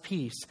brought us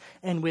peace,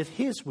 and with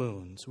his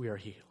wounds we are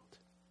healed.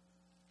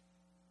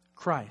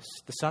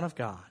 Christ, the Son of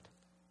God,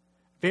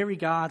 very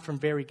God from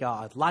very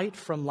God, light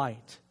from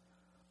light,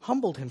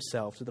 humbled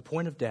himself to the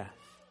point of death,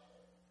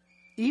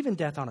 even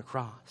death on a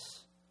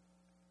cross.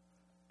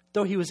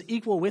 Though he was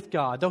equal with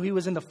God, though he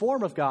was in the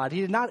form of God,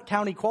 he did not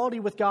count equality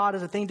with God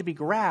as a thing to be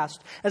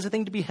grasped, as a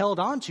thing to be held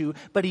onto,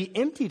 but he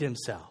emptied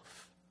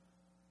himself,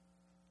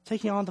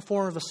 taking on the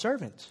form of a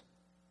servant.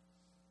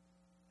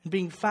 And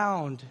being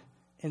found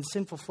in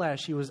sinful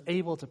flesh, he was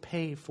able to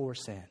pay for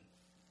sin.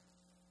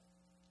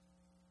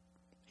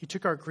 He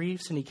took our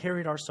griefs and he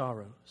carried our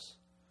sorrows.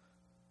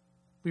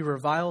 We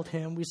reviled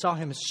him. We saw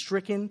him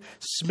stricken,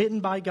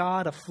 smitten by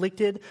God,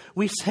 afflicted.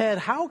 We said,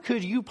 how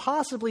could you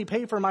possibly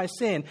pay for my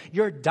sin?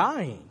 You're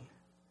dying.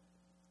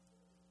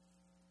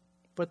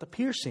 But the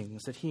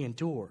piercings that he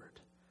endured,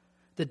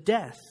 the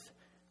death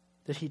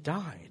that he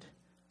died,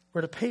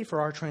 were to pay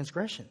for our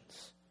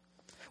transgressions.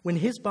 When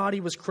his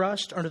body was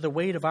crushed under the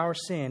weight of our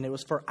sin, it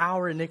was for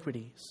our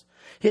iniquities.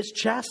 His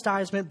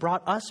chastisement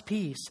brought us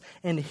peace,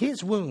 and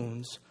his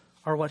wounds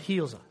are what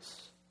heals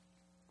us.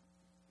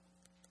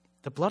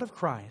 The blood of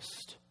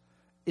Christ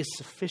is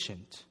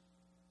sufficient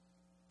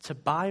to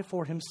buy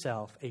for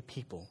himself a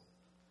people.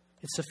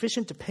 It's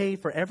sufficient to pay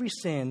for every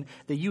sin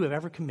that you have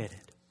ever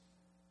committed.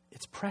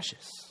 It's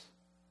precious.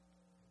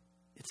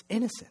 It's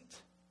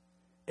innocent.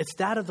 It's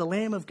that of the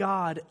Lamb of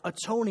God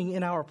atoning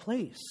in our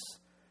place.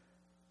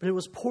 But it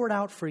was poured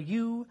out for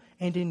you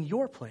and in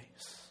your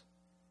place.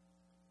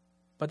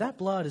 But that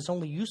blood is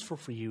only useful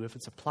for you if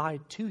it's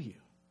applied to you.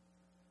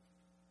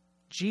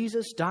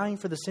 Jesus dying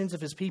for the sins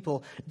of his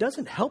people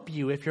doesn't help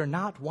you if you're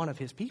not one of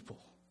his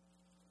people.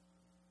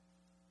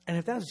 And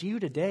if that's you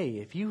today,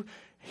 if you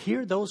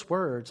hear those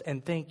words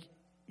and think,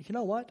 you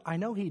know what? I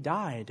know he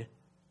died,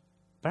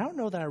 but I don't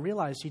know that I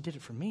realized he did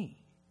it for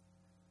me.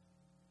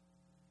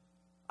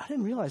 I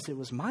didn't realize it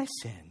was my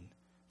sin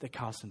that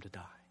caused him to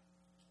die.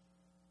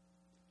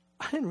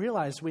 I didn't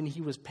realize when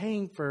he was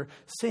paying for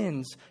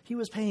sins, he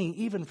was paying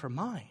even for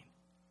mine,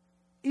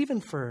 even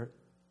for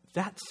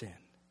that sin.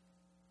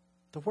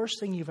 The worst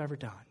thing you've ever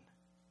done.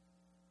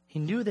 He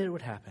knew that it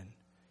would happen.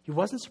 He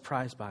wasn't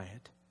surprised by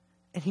it.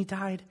 And he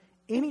died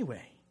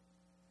anyway.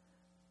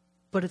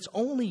 But it's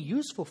only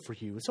useful for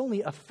you. It's only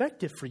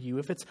effective for you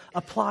if it's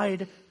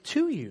applied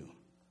to you.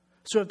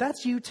 So if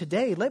that's you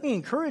today, let me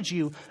encourage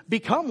you,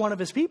 become one of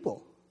his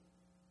people.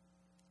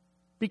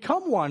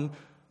 Become one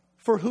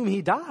for whom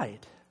he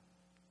died.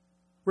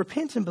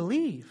 Repent and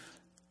believe.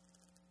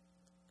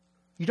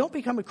 You don't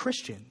become a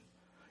Christian.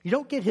 You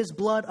don't get his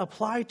blood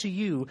applied to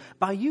you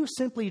by you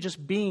simply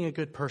just being a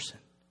good person.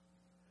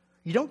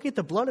 You don't get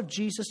the blood of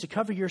Jesus to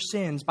cover your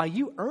sins by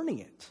you earning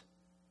it.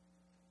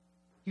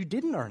 You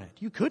didn't earn it.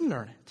 You couldn't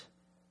earn it.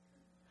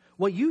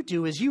 What you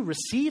do is you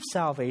receive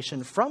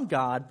salvation from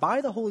God by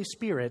the Holy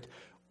Spirit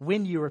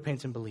when you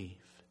repent and believe.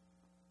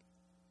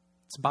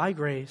 It's by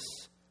grace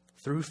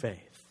through faith.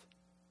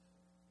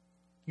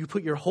 You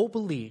put your whole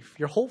belief,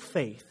 your whole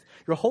faith,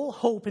 your whole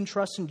hope and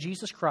trust in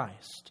Jesus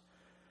Christ,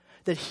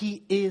 that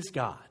he is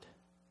God,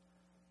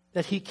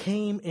 that he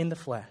came in the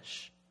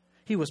flesh.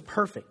 He was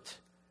perfect.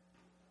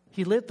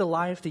 He lived the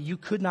life that you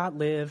could not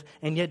live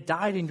and yet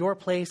died in your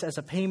place as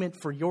a payment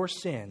for your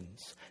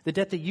sins, the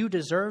debt that you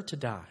deserved to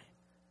die,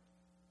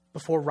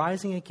 before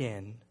rising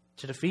again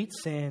to defeat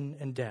sin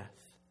and death,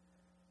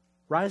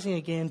 rising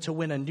again to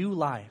win a new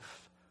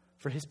life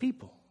for his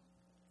people,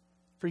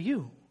 for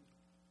you.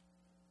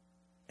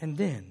 And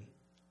then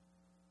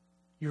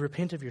you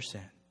repent of your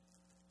sin.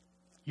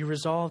 You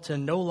resolve to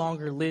no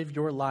longer live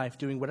your life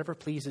doing whatever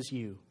pleases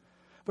you,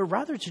 but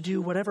rather to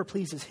do whatever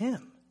pleases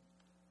him.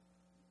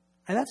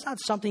 And that's not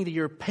something that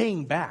you're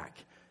paying back.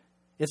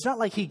 It's not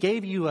like he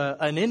gave you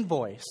an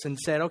invoice and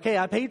said, okay,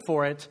 I paid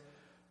for it.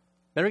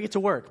 Better get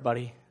to work,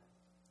 buddy.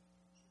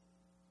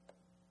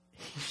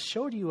 He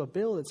showed you a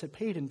bill that said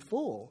paid in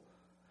full.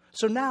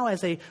 So now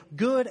as a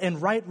good and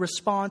right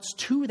response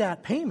to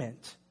that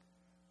payment,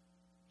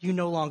 you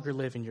no longer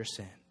live in your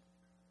sin.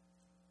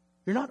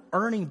 You're not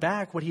earning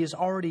back what he has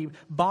already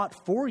bought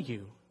for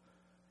you.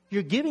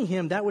 You're giving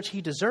him that which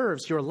he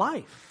deserves, your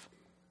life,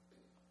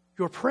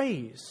 your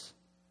praise,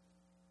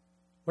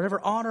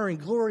 whatever honor and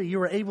glory you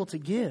are able to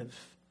give.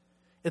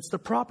 It's the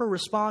proper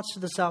response to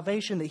the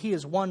salvation that he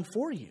has won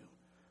for you.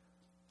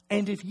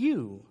 And if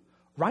you,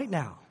 right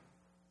now,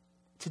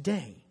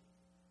 today,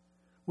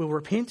 will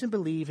repent and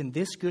believe in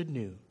this good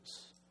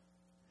news,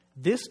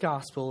 this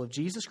gospel of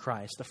Jesus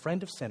Christ, the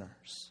friend of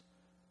sinners,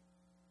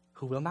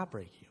 who will not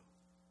break you,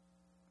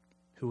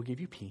 who will give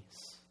you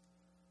peace,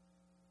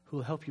 who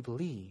will help you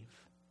believe,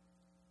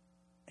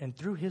 and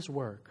through his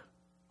work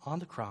on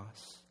the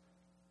cross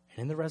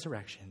and in the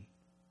resurrection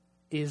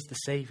is the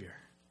Savior,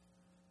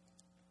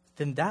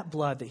 then that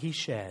blood that he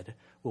shed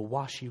will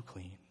wash you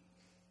clean.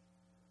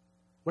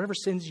 Whatever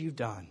sins you've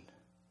done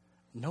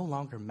no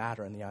longer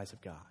matter in the eyes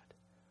of God.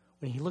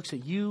 When he looks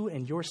at you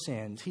and your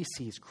sins, he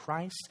sees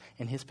Christ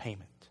and his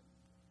payment.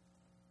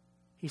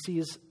 He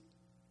sees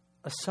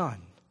a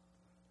son,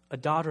 a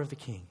daughter of the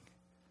King,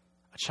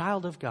 a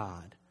child of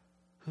God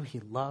who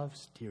he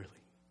loves dearly,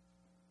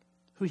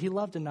 who he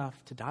loved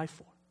enough to die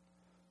for,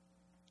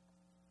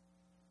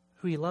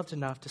 who he loved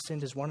enough to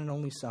send his one and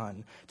only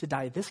Son to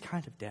die this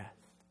kind of death,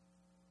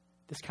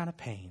 this kind of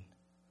pain,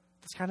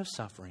 this kind of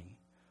suffering,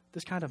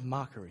 this kind of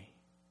mockery,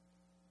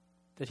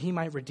 that he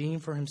might redeem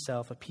for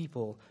himself a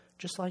people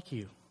just like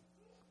you.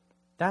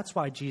 That's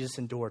why Jesus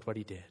endured what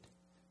he did.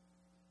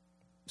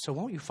 So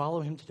won't you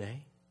follow him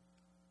today?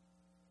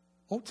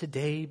 Won't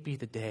today be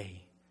the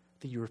day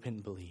that you repent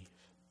and believe?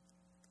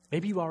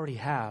 Maybe you already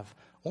have.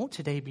 Won't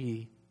today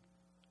be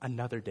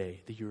another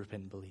day that you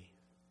repent and believe?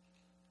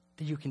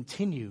 That you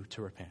continue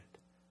to repent?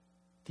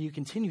 That you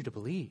continue to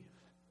believe?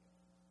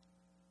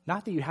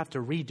 Not that you have to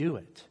redo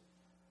it,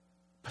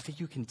 but that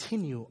you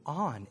continue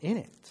on in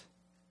it.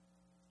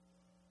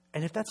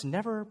 And if that's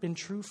never been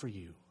true for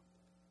you,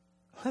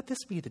 let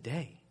this be the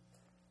day.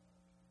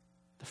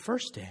 The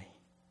first day.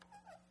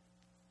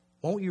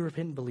 Won't you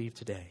repent and believe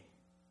today?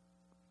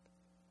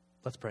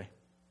 Let's pray.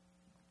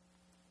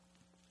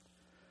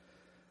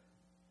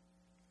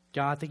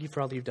 God, thank you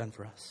for all that you've done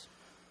for us.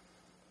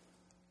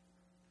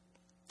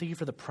 Thank you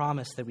for the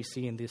promise that we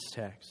see in this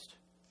text.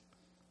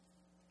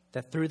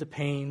 That through the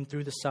pain,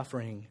 through the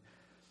suffering,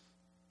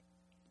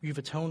 you've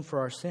atoned for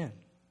our sin.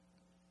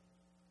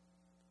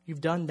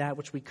 You've done that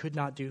which we could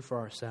not do for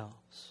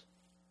ourselves.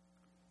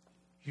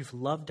 You've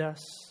loved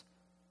us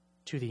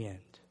to the end.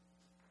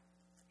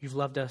 You've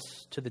loved us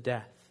to the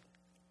death.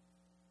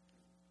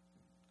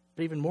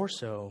 But even more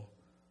so,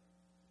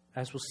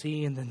 as we'll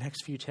see in the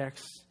next few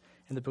texts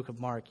in the book of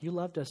Mark, you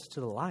loved us to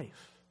the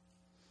life.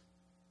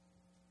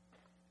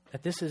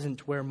 That this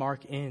isn't where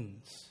Mark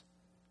ends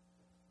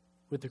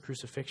with the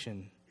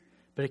crucifixion,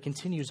 but it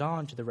continues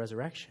on to the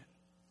resurrection.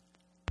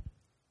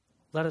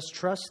 Let us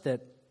trust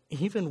that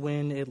even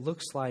when it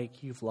looks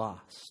like you've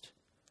lost,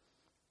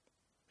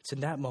 it's in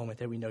that moment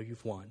that we know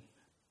you've won.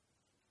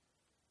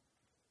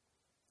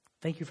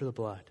 Thank you for the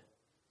blood.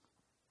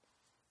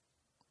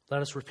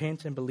 Let us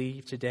repent and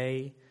believe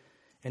today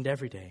and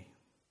every day.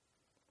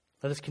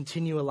 Let us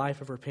continue a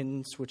life of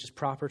repentance which is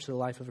proper to the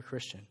life of a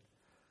Christian.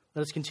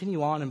 Let us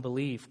continue on in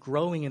belief,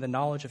 growing in the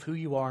knowledge of who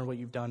you are and what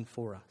you've done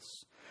for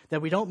us.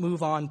 That we don't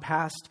move on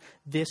past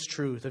this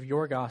truth of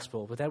your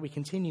gospel, but that we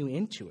continue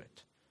into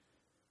it.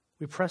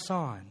 We press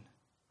on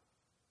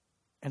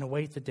and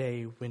await the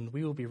day when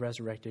we will be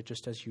resurrected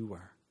just as you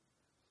were.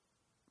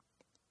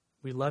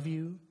 We love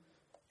you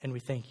and we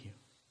thank you.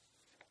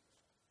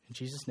 In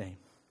Jesus' name,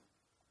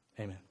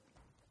 amen.